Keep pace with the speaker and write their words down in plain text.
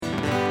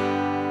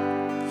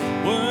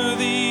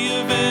worthy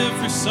of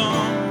every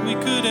song we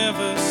could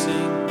ever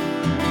sing,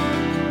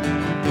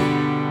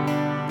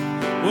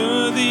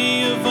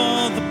 worthy of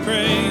all the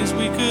praise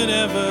we could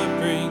ever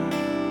bring,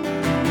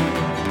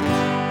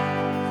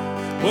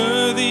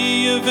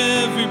 worthy of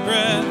every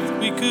breath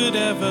we could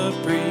ever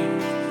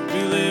breathe.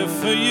 We live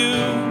for you,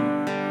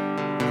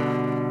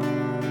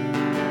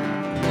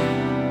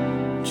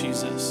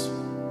 Jesus.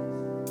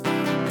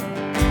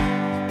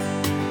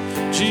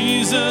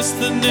 Jesus,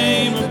 the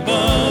name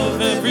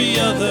above every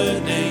other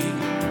name.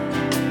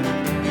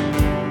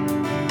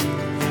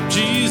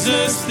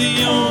 Jesus,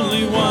 the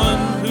only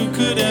one who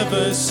could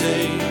ever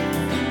save.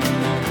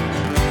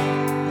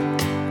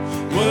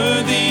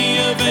 Worthy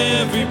of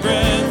every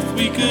breath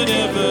we could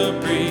ever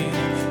breathe.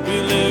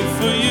 We live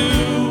for you.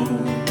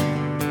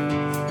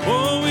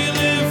 Oh, we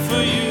live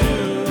for you.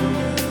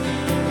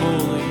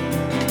 Holy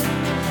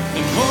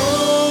and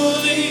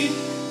holy,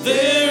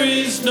 there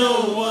is no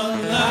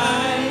one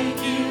like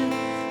you.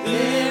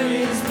 There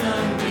is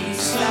none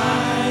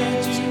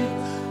beside you.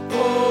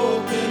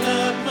 Open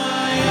up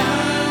my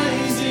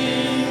eyes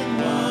in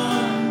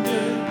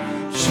wonder.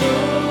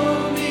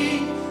 Show me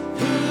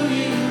who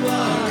you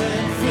are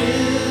and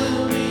fill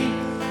me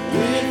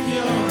with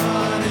your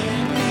heart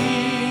and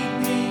lead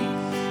me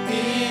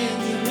in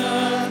your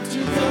love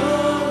to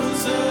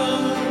those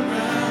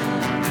around.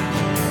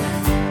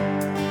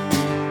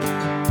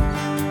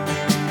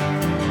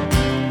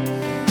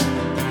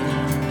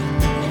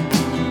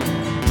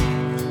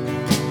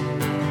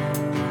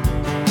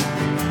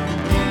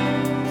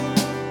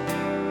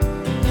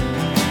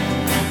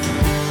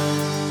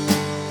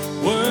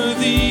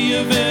 Worthy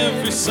of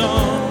every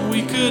song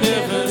we could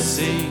ever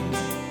sing,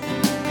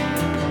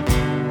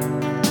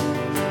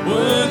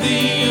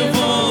 worthy of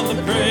all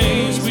the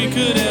praise we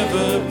could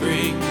ever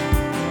bring,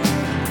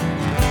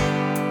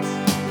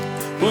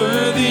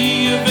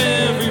 worthy of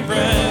every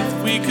breath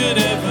we could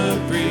ever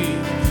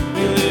breathe.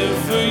 We live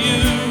for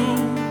you.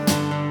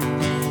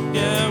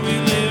 Yeah, we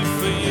live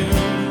for you,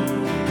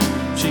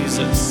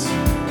 Jesus.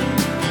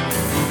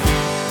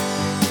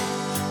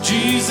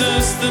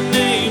 Jesus, the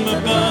name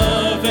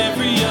above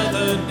every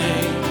other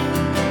name.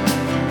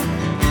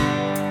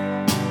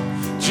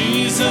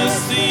 Jesus,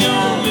 the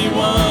only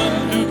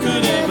one who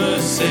could ever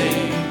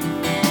save.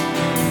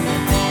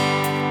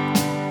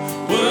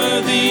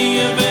 Worthy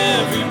of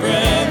every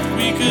breath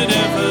we could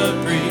ever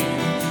breathe.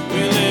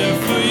 We live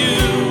for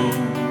you.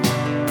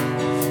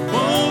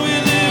 Oh, we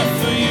live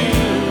for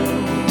you.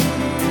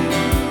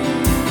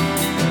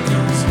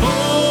 'Cause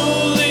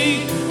holy,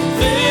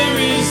 there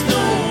is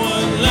no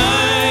one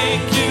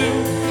like you.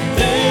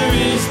 There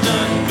is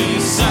none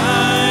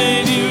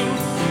beside you.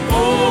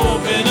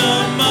 Open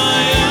up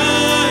my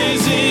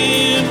eyes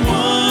in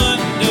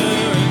wonder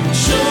and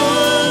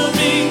show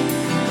me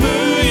who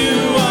you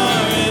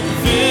are and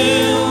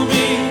fill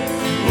me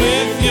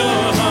with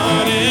your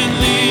heart and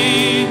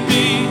lead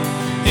me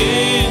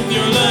in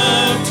your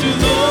love to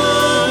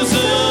those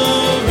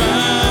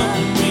around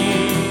me.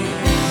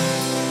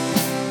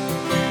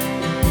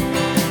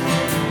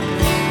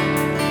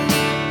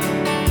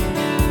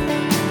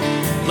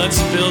 Let's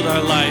build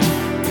our life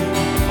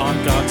on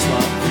God's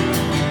love.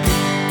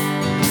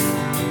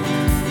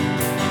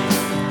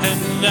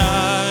 And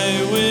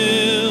I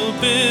will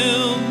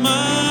build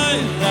my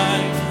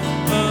life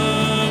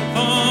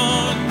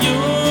upon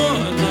your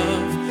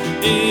love.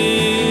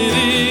 It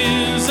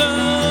is a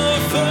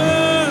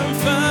firm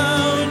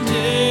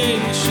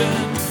foundation.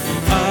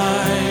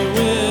 I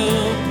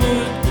will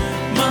put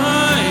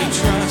my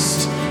trust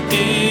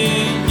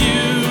in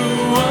you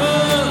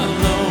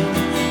alone,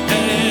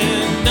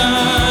 and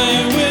I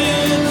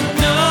will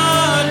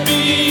not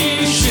be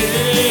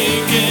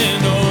shaken.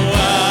 Oh,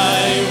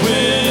 I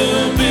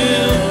will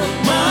build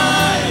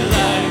my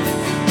life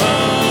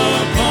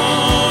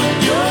upon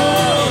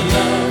your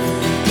love.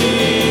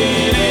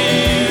 It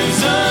is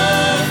a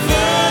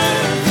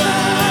firm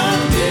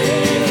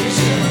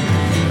foundation.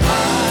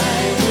 I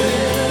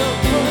will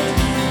put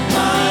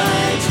my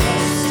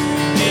trust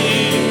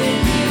in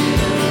you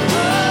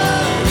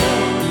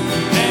alone,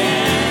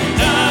 and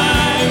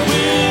I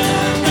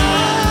will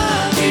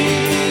not be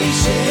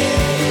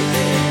shaken.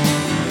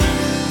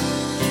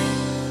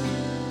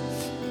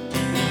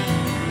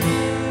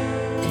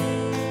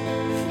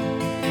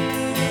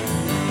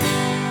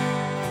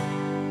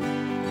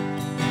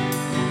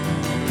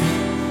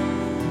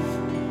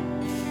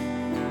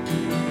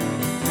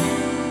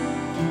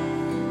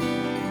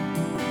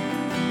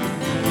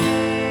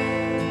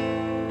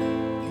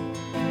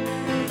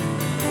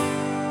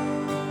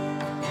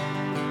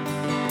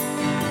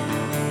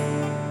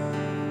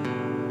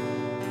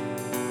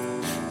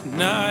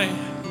 And I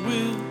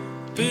will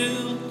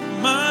build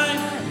my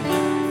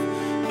life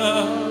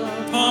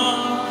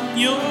upon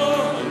your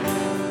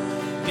love.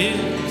 It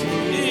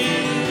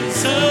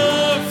is a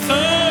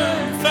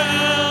firm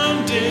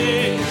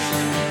foundation.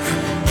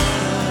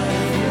 I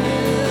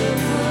will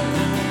put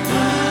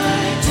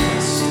my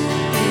trust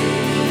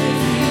in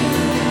you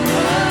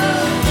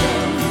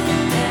alone,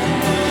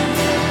 and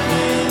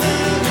I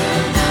will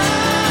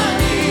not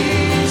be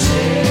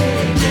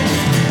shaken.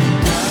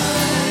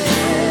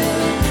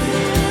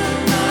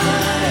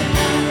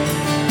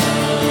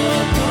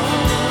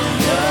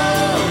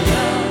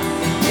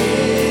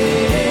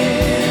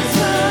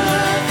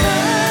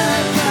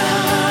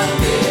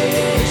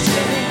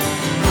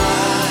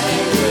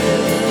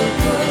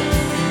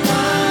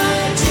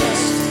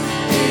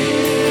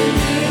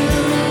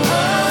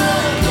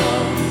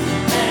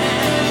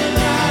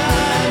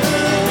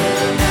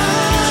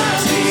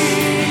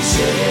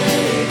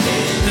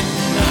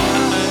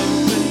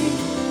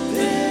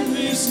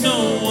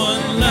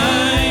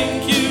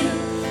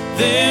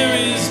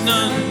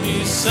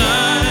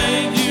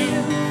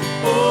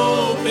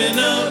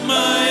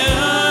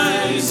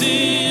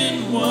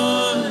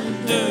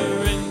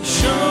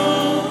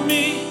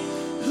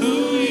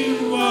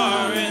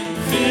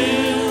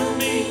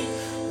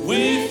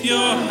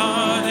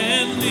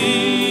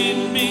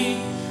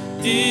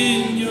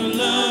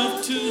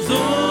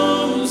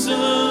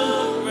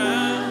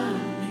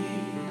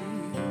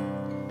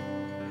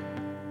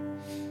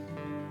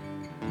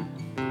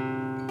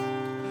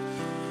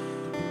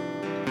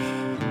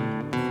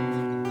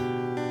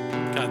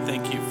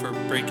 thank you for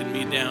breaking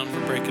me down, for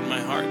breaking my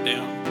heart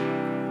down.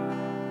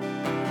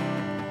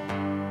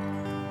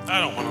 I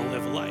don't want to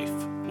live a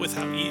life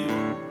without you.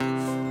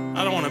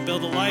 I don't want to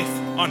build a life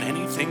on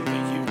anything but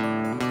you.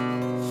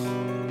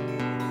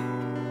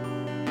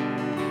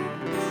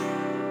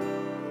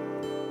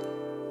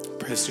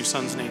 Praise your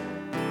son's name.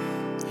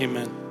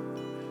 Amen.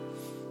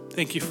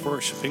 Thank you for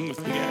worshiping with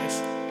me, guys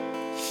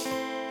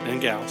and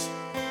gals.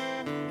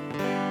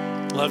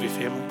 Love you,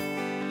 family.